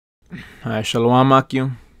Shalom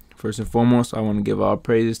Akim. First and foremost, I want to give all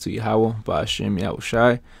praises to Yahweh, Ba'ashem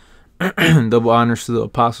Yahushai. Double honors to the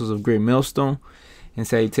apostles of Great Millstone, and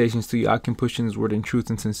salutations to Akim pushing his word in truth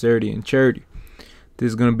and sincerity and charity. This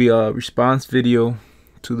is going to be a response video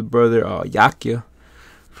to the brother Yakia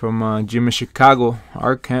from GMS Chicago,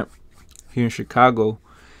 our camp here in Chicago.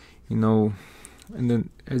 You know, and then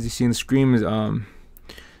as you see in the screen is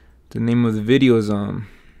the name of the video is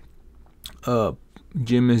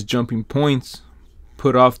GMS Jumping Points.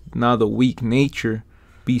 Put off now the weak nature,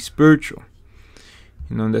 be spiritual.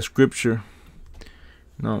 You know, that scripture,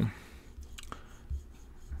 you know,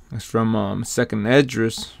 it's from 2nd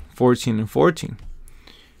Esdras 14:14.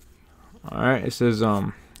 Alright, it says,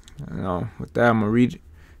 you know, with that I'm gonna read it. It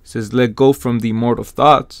says, let go from the mortal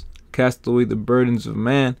thoughts, cast away the burdens of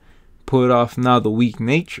man, put off now the weak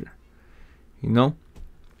nature. You know,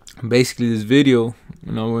 basically this video,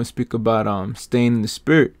 you know, we're gonna speak about staying in the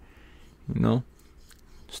spirit, you know,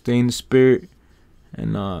 staying in the spirit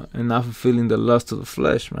and not fulfilling the lust of the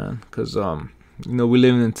flesh, man. Because you know, we're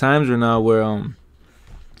living in times right now where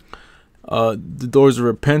the doors of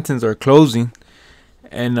repentance are closing,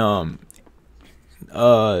 and the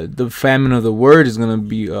famine of the word is gonna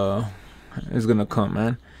come,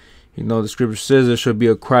 man. You know, the scripture says there should be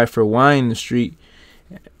a cry for wine in the street.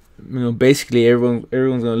 You know, basically everyone's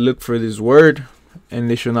gonna look for this word, and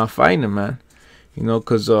they should not find it, man. You know,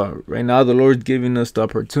 because right now the Lord's giving us the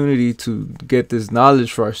opportunity to get this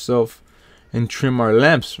knowledge for ourselves and trim our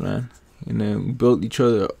lamps, man. And then build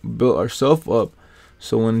ourselves up,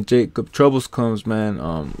 so when Jacob troubles comes,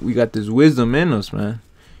 man, we got this wisdom in us, man.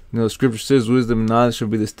 You know, the scripture says wisdom and knowledge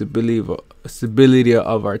should be the stability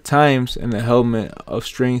of our times, and the helmet of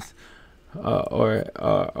strength, for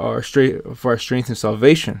our strength and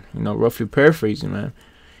salvation. You know, roughly paraphrasing, man.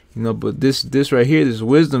 You know, but this right here, this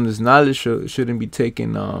wisdom, this knowledge shouldn't be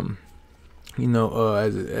taken, you know,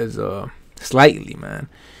 as slightly, man.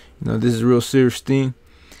 You know, this is a real serious thing.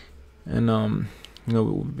 And you know,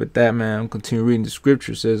 with that, man, I'm continue reading the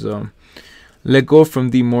scripture. It says, let go from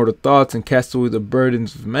the mortal thoughts and cast away the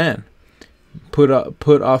burdens of man. Put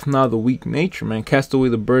off now the weak nature, man. Cast away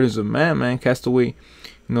the burdens of man, man. Cast away,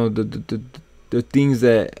 you know, the things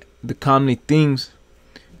the commonly things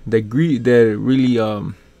that really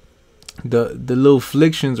the little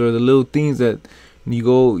afflictions or the little things that you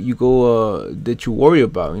go that you worry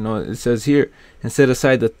about. You know, it says here, and set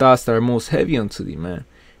aside the thoughts that are most heavy unto thee, man.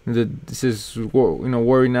 This is, you know,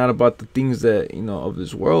 worry not about the things that, you know, of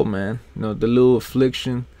this world, man. You know, the little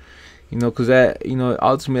affliction, you know, because that, you know,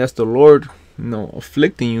 ultimately that's the Lord, you know,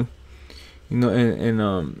 afflicting you, you know, and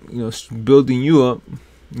you know, building you up,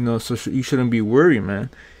 you know. So you shouldn't be worried, man.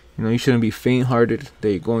 You know, you shouldn't be faint-hearted that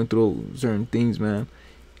you're going through certain things, man.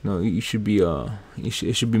 You know, you should be it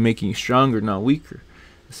should be making you stronger, not weaker.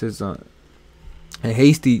 It says, and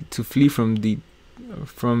hasty to flee from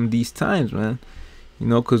these times, man. You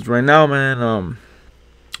know, because right now, man, I'm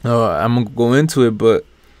gonna go into it, but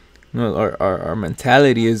you know, our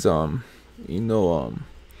mentality is you know,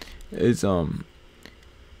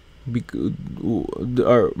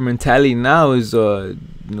 our mentality now is you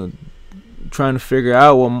know, trying to figure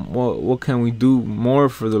out what can we do more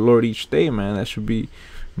for the Lord each day, man. That should be,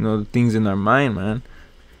 you know, the things in our mind, man.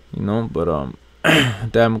 You know, but that I'm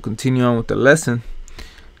gonna continue on with the lesson.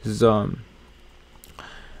 This is all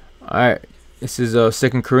right. This is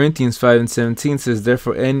 2 Corinthians 5:17 says,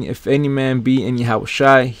 therefore if any man be in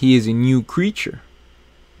Yahushai, he is a new creature.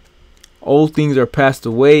 Old things are passed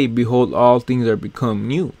away, behold, all things are become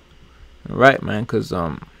new. All right, man, because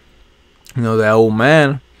you know, that old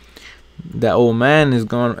man is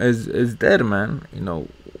gone, is dead, man. You know,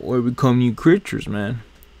 we become new creatures, man.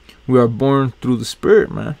 We are born through the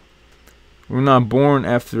spirit, man. We're not born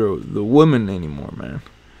after the woman anymore, man,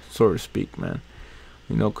 so to speak, man.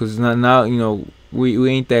 You know, because not now, you know, we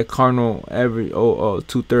ain't that carnal every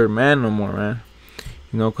 2/3 man no more, man.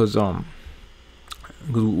 You know, because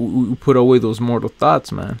we put away those mortal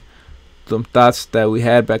thoughts, man. Them thoughts that we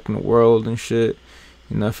had back in the world and shit.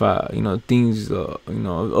 You know, you know, things you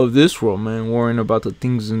know, of this world, man, worrying about the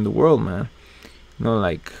things in the world, man. You know,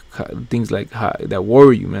 like things like that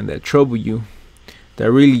worry you, man, that trouble you,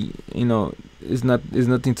 that really, you know, is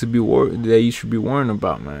nothing to be worried, that you should be worrying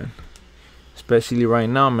about, man. Especially right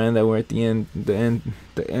now, man, that we're at the end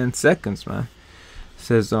seconds, man. It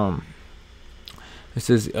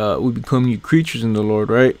says we become new creatures in the Lord,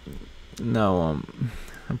 right? Now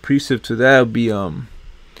a precept to that would be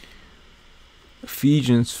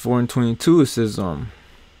Ephesians 4:22. It says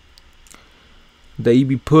that ye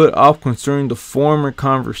be put off concerning the former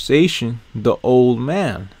conversation, the old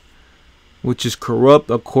man, which is corrupt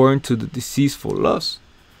according to the deceitful lust.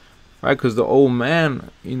 right? Because the old man,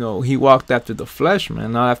 he walked after the flesh,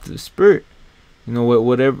 man, not after the spirit.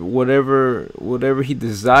 Whatever he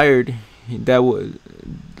desired, that was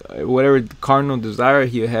whatever carnal desire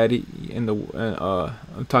he had.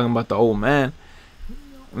 I'm talking about the old man.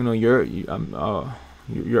 Your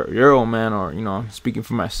old man, or I'm speaking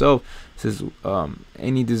for myself. It says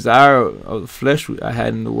any desire of the flesh I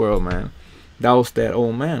had in the world, man, that was that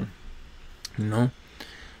old man. It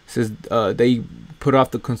says they put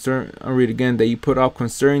off the concern. I'll read again. That you put off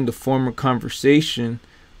concerning the former conversation,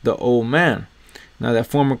 the old man. Now that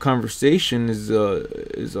former conversation is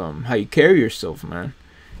how you carry yourself, man.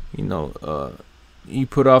 You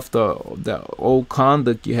put off that old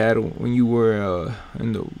conduct you had when you were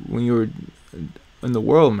in the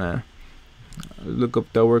world, man. Look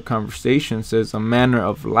up that word conversation. It says a manner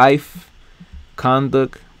of life,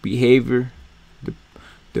 conduct, behavior,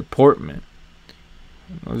 deportment.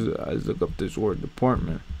 I look up this word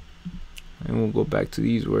deportment, and we'll go back to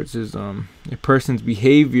these words. It says a person's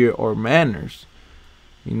behavior or manners.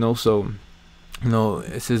 So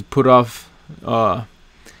it says put off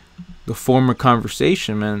the former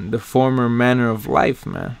conversation, man, the former manner of life,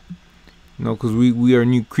 man. Because we are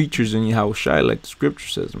new creatures in Yahushua, like the scripture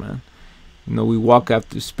says, man. We walk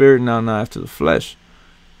after the spirit now, not after the flesh.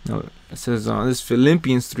 It says this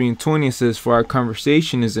Philippians 3:20. It says, for our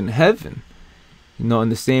conversation is in heaven. In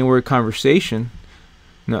the same word conversation.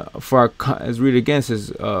 Let's read it again. It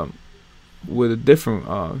says with a different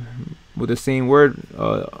with the same word.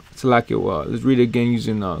 Let's read it again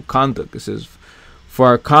using conduct. It says, for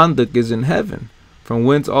our conduct is in heaven, from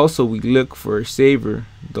whence also we look for a Savior,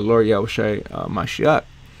 the Lord Yahushua Mashiach.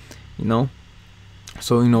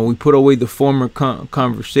 So we put away the former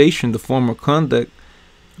conversation, the former conduct,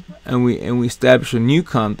 and we establish a new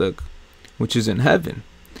conduct, which is in heaven.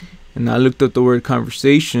 And I looked up the word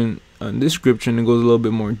conversation in this scripture, and it goes a little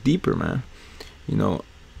bit more deeper, man. It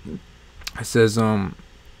says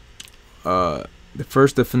the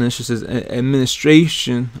first definition says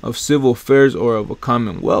administration of civil affairs or of a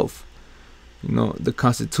commonwealth. The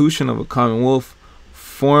constitution of a commonwealth,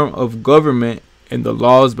 form of government, and the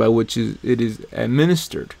laws by which it is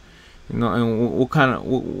administered. And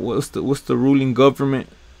what's the ruling government,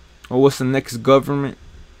 or what's the next government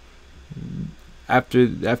after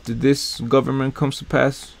this government comes to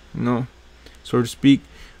pass, so to speak.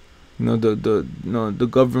 The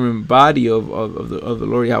government body of the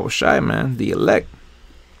Lord Yahushua, man, the elect.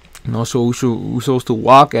 So we're supposed to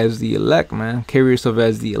walk as the elect, man, carry yourself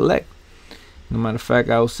as the elect. No matter of fact,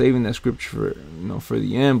 I was saving that scripture for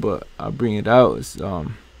the end, but I'll bring it out. This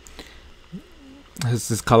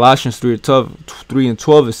is Colossians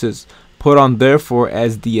 3:12. It says, put on therefore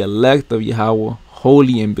as the elect of Yahweh,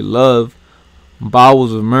 holy and beloved,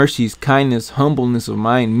 bowels of mercies, kindness, humbleness of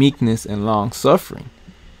mind, meekness, and long suffering.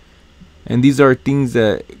 And these are things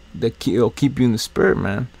that keep you in the spirit,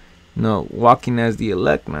 man. Walking as the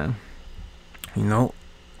elect, man.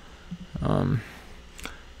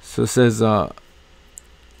 So it says a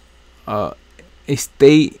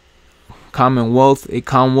state, commonwealth, a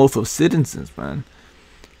commonwealth of citizens, man.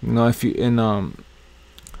 If you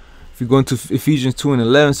go into Ephesians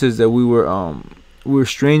 2:11, it says that we were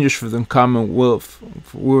strangers from the commonwealth.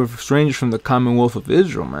 We were strangers from the commonwealth of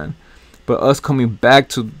Israel, man. But us coming back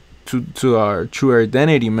to our true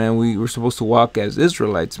identity, man, we were supposed to walk as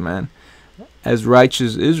Israelites, man, as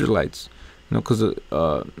righteous Israelites. Because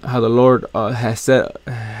how the Lord had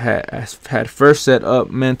first set up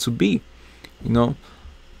men to be. All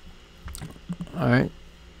right.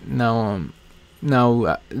 Now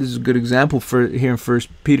this is a good example for here in 1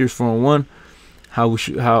 Peter 4:1, how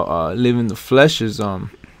live in the flesh is I'll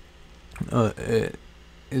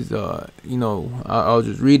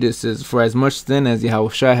just read it. It says, for as much then as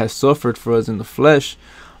Yahushua has suffered for us in the flesh,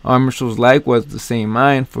 our souls likewise the same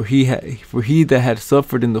mind. For he that had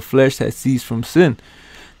suffered in the flesh had ceased from sin,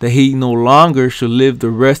 that he no longer should live the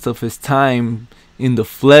rest of his time in the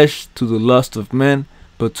flesh to the lust of men,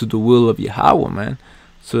 but to the will of Yahweh, man.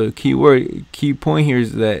 So the key point here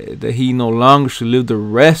is that he no longer should live the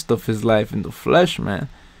rest of his life in the flesh, man.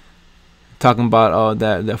 Talking about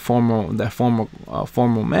that former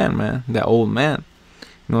man, that old man,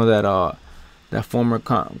 that former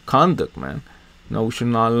conduct, man. We should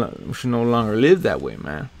no longer live that way,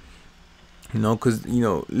 man. Because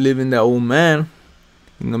living that old man,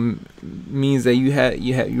 means that you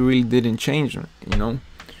really didn't change,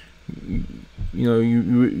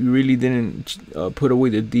 you really didn't put away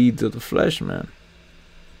the deeds of the flesh, man.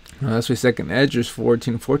 That's why 2 Esdras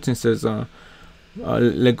 14:14 says,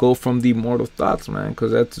 let go from the mortal thoughts, man,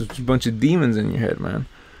 because that's just a bunch of demons in your head, man.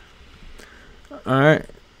 All right.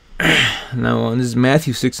 Now, this is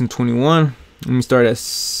Matthew 6:21. Let me start at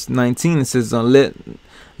 19. It says,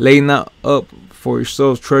 lay not up for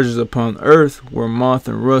yourselves treasures upon earth, where moth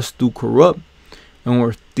and rust do corrupt, and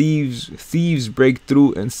where thieves break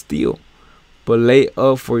through and steal. But lay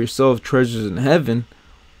up for yourselves treasures in heaven,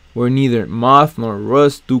 where neither moth nor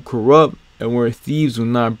rust do corrupt, and where thieves will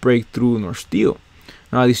not break through nor steal.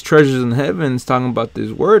 Now, these treasures in heaven is talking about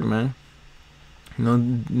this word, man.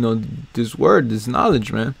 This word, this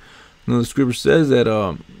knowledge, man. The scripture says that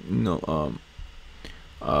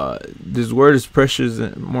this word is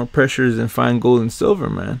precious, more precious than fine gold and silver,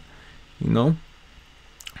 man. The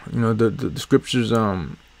scriptures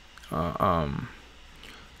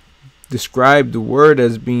describe the word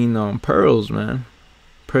as being pearls, man.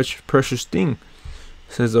 Precious thing.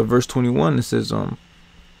 It says verse 21. It says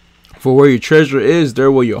for where your treasure is,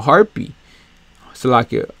 there will your heart be. So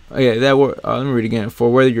that word. Let me read it again.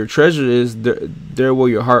 For where your treasure is, there will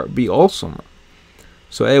your heart be also, man.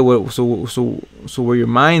 So so where your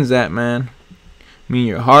mind's at, man,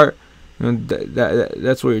 your heart,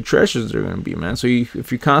 that's where your treasures are gonna be, man. So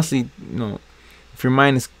if you're constantly, if your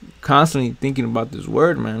mind is constantly thinking about this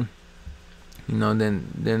word, man,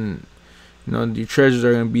 then your treasures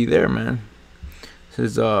are gonna be there, man. It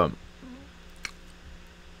says I'll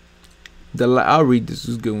read this.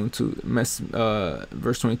 Is a good one too.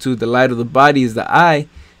 Verse 22. The light of the body is the eye.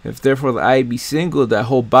 If therefore the eye be single, that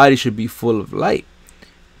whole body should be full of light.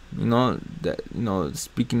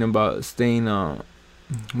 Speaking about staying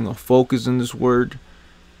focused in this word,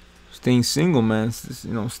 staying single, man.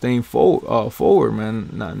 Staying forward, man.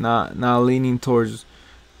 Not leaning towards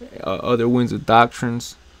other winds of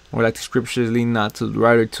doctrines, or like the scriptures leaning not to the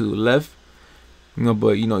right or to the left.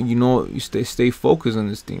 But you stay focused on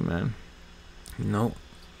this thing, man. And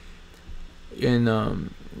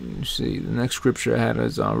see, the next scripture I had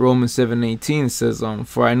is Romans 7:18. It says,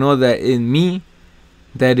 for I know that in me,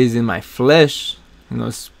 that is in my flesh,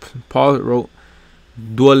 Paul wrote,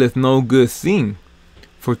 dwelleth no good thing.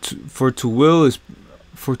 For to will is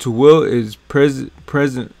present.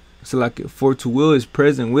 So for to will is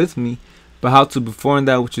present with me, but how to perform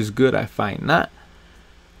that which is good I find not.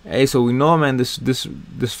 Hey, so we know, man, this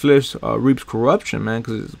flesh reaps corruption, man,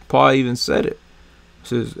 because Paul even said it. It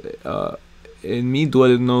says, in me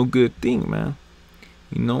dwelleth no good thing, man.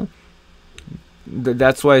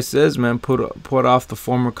 That's why it says, man, put off the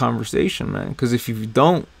former conversation, man. Because if you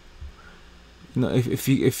don't, if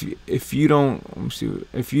you don't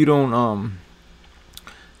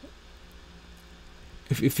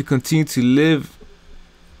if you continue to live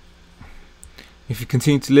in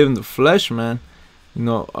the flesh, man,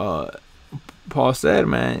 Paul said,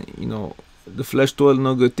 man, the flesh dwelleth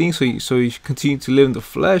no good thing. So you continue to live in the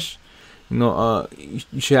flesh, you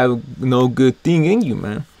should have no good thing in you,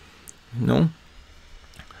 man.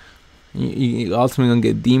 You ultimately gonna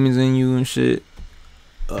get demons in you and shit.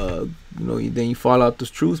 Then you fall out this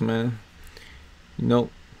truth, man. Hey,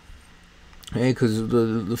 because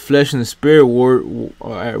the flesh and the spirit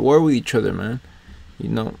are at war with each other, man.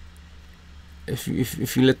 If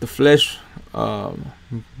you let the flesh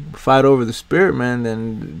fight over the spirit, man,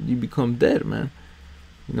 then you become dead, man.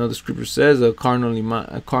 The scripture says a carnal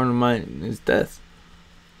mind is death.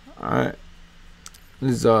 All right.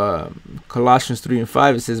 This is Colossians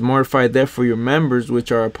 3:5. It says, mortify therefore your members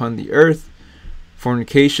which are upon the earth,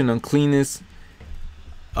 fornication, uncleanness,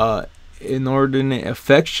 inordinate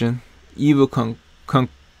affection, evil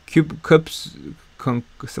concupiscence.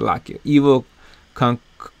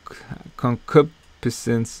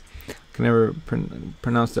 Can never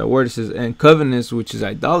pronounce that word. It says, and covetousness, which is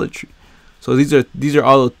idolatry. So these are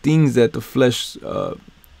all the things that the flesh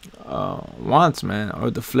wants, man, or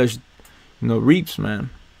the flesh reaps, man.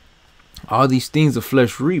 All these things the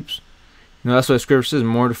flesh reaps. That's why scripture says,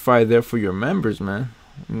 mortify therefore your members, man.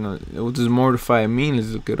 What does mortify mean? Let's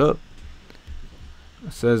look it up.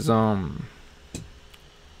 It says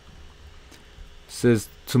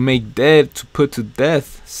to make dead, to put to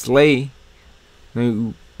death, slay.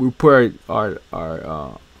 We put our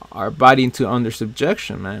body into under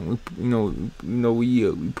subjection, man. We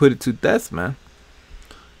put it to death, man.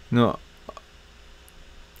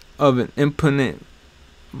 Of an impotent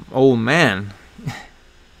old man.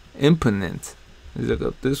 Impotent. Let's look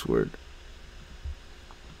up this word.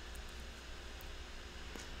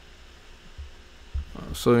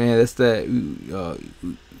 So yeah, that's that.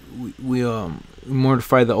 We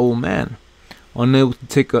mortify the old man, unable to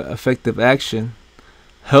take effective action,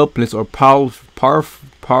 helpless or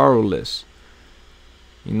powerless.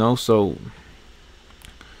 So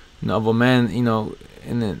of a man, and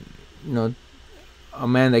then a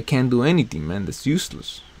man that can't do anything, man, that's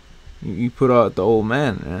useless. You put out the old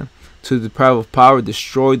man. To deprive of power,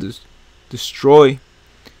 destroy the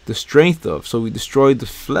strength of. So we destroy the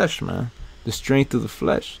flesh, man. The strength of the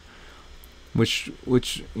flesh, which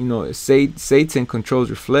Satan controls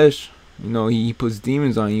your flesh. He puts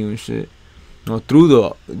demons on you and shit.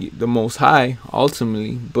 Through the Most High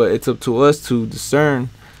ultimately, but it's up to us to discern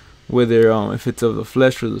whether if it's of the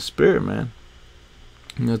flesh or the spirit, man.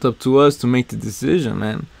 It's up to us to make the decision,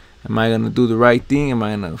 man. Am I gonna do the right thing? Am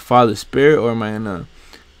I gonna follow the spirit, or am I gonna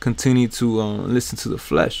continue to listen to the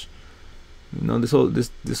flesh?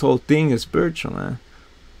 This whole thing is spiritual, man.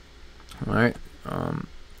 All right.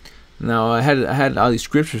 Now I had all these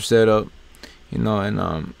scriptures set up, and I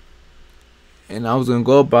was gonna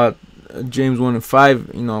go about James 1:5,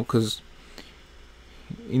 because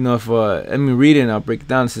if let me read it and I'll break it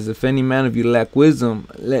down. It says, if any man of you lack wisdom,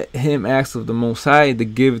 let him ask of the Most High to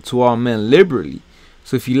give it to all men liberally.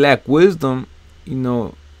 So if you lack wisdom,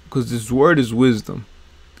 because this word is wisdom,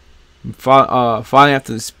 following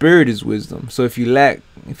after the spirit is wisdom. So if you lack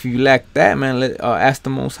that, man, ask the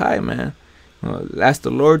Most High, man. Ask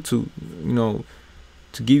the Lord to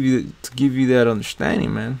give you that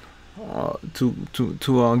understanding, man. To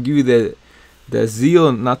give you that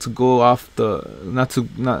zeal, not to go after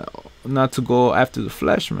the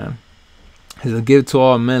flesh, man. He said, give to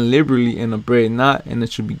all men liberally, and upbraid not, and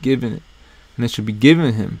it should be given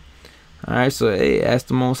him. All right, so hey, ask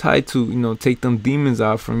the Most High to take them demons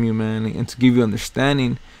out from you, man, and to give you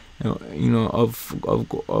understanding, of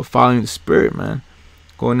following the spirit, man,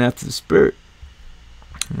 going after the spirit.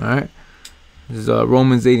 All right, this is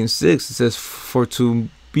Romans 8:6. It says, for to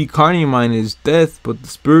be carnally minded is death, but the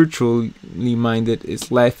spiritually minded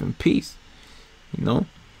is life and peace.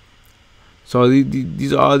 So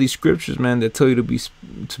these are all these scriptures, man, that tell you to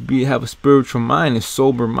have a spiritual mind, a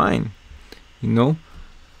sober mind. In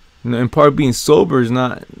part, being sober is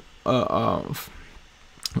not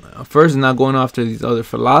first not going after these other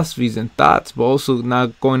philosophies and thoughts, but also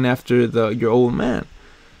not going after your old man.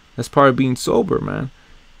 That's part of being sober, man.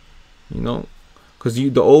 Because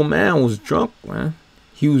the old man was drunk, man.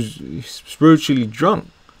 He was spiritually drunk,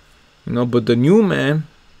 but the new man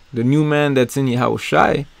that's in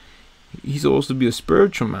Yahushua, he's supposed to be a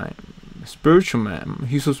spiritual man.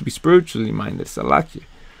 He's supposed to be spiritually minded. Salakia,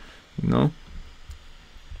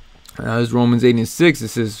 As Romans 8:6, it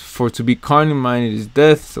says, for to be carnally minded is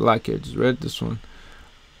death. Salakia, I just read this one.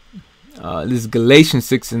 This is Galatians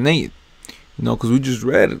 6:8. Because we just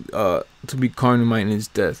read to be carnally minded is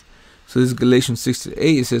death. So this is Galatians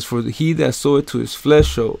 6:8. It says, for he that soweth to his flesh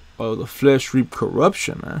shall of the flesh reap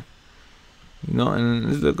corruption, man. And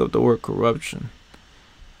let's look up the word corruption.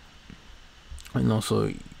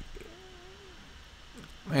 So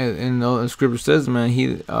the scripture says, man,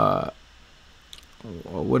 he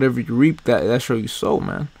whatever you reap, that shall you sow,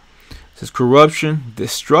 man. It says corruption,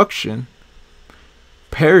 destruction,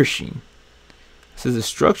 perishing. It says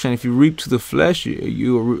destruction. If you reap to the flesh,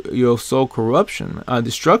 you'll sow corruption,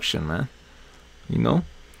 destruction, man.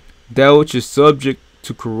 That which is subject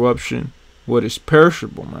to corruption, what is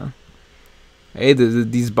perishable, man. Hey,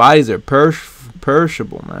 these bodies are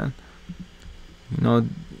perishable, man.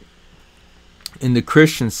 In the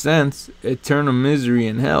Christian sense, eternal misery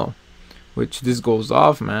in hell, which this goes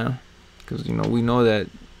off, man, because we know that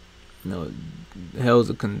hell is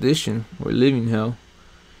a condition. We're living hell.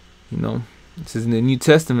 It says in the New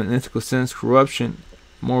Testament, in ethical sense, corruption,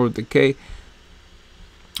 moral decay.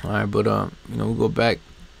 All right, but we go back.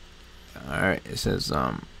 All right, it says,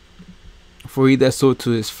 for he that soweth to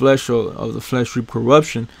his flesh shall of the flesh reap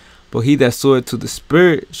corruption, but he that soweth to the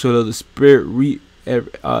spirit shall of the spirit reap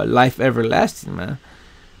life everlasting, man.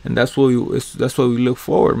 And that's what we look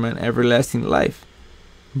forward, man. Everlasting life,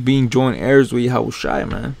 being joint heirs with Yahushua,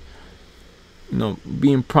 man.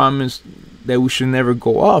 Being promised that we should never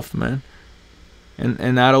go off, man.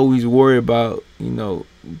 And not always worry about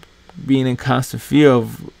being in constant fear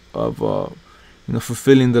of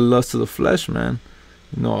fulfilling the lust of the flesh, man.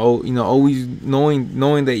 Always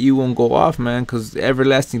knowing that you won't go off, man, because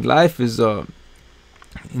everlasting life is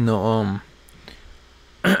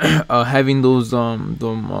having those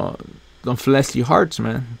fleshly hearts,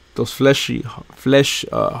 man. Those flesh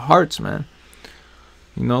hearts, man.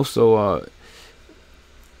 So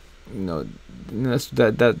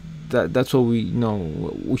that's what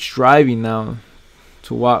we're striving now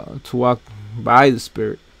to walk by the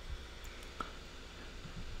spirit.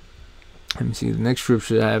 Let me see, the next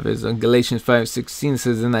scripture I have is Galatians 5:16. It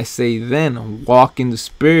says, and I say then, walk in the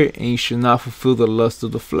spirit, and you should not fulfill the lust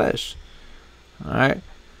of the flesh. All right,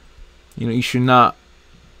 you should not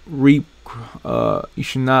reap. You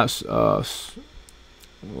should not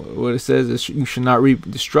what it says is you should not reap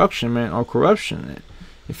destruction, man, or corruption, man,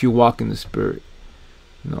 if you walk in the Spirit.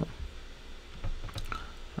 You know.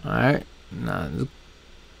 All right.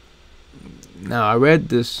 Now I read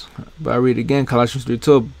this, but I read it again. Colossians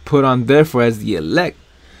 3:12. Put on therefore as the elect,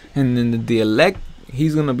 and then the elect,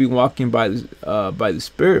 he's gonna be walking by the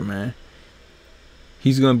Spirit, man.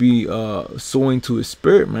 He's gonna be sowing to his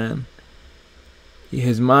spirit, man.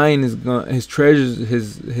 His mind is gonna, his treasures,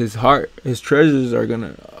 his heart, his treasures are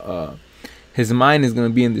gonna, his mind is gonna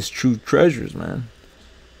be in this true treasures, man.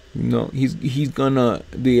 You know, he's gonna,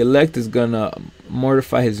 the elect is gonna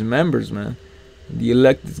mortify his members, man. The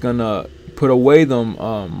elect is gonna put away them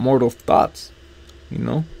mortal thoughts. You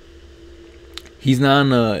know, he's not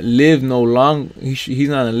gonna live no long. He's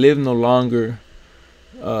not gonna live no longer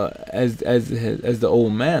as the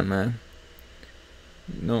old man, man.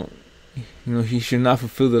 You know, he should not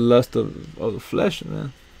fulfill the lust of the flesh,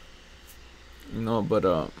 man. You know, but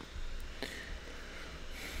let's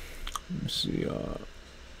see.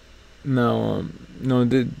 Now, I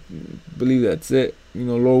did believe that's it. You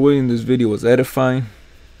know, Lord willing, this video was edifying.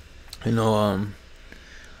 You know,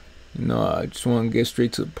 I just want to get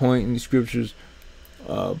straight to the point in the scriptures.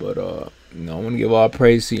 But you know, I want to give all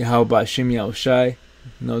praise to Yahweh Shem Yahushai.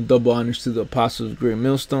 You know, double honors to the apostles of Great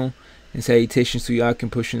Millstone, and salutations to Yah,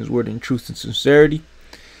 pushing His word in truth and sincerity.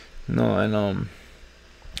 You know,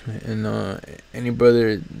 and any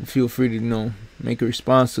brother, feel free to make a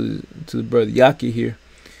response to the brother Yaki here.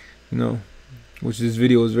 You know, which this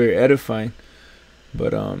video was very edifying.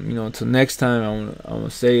 But you know, until next time, I wanna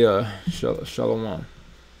say shalom.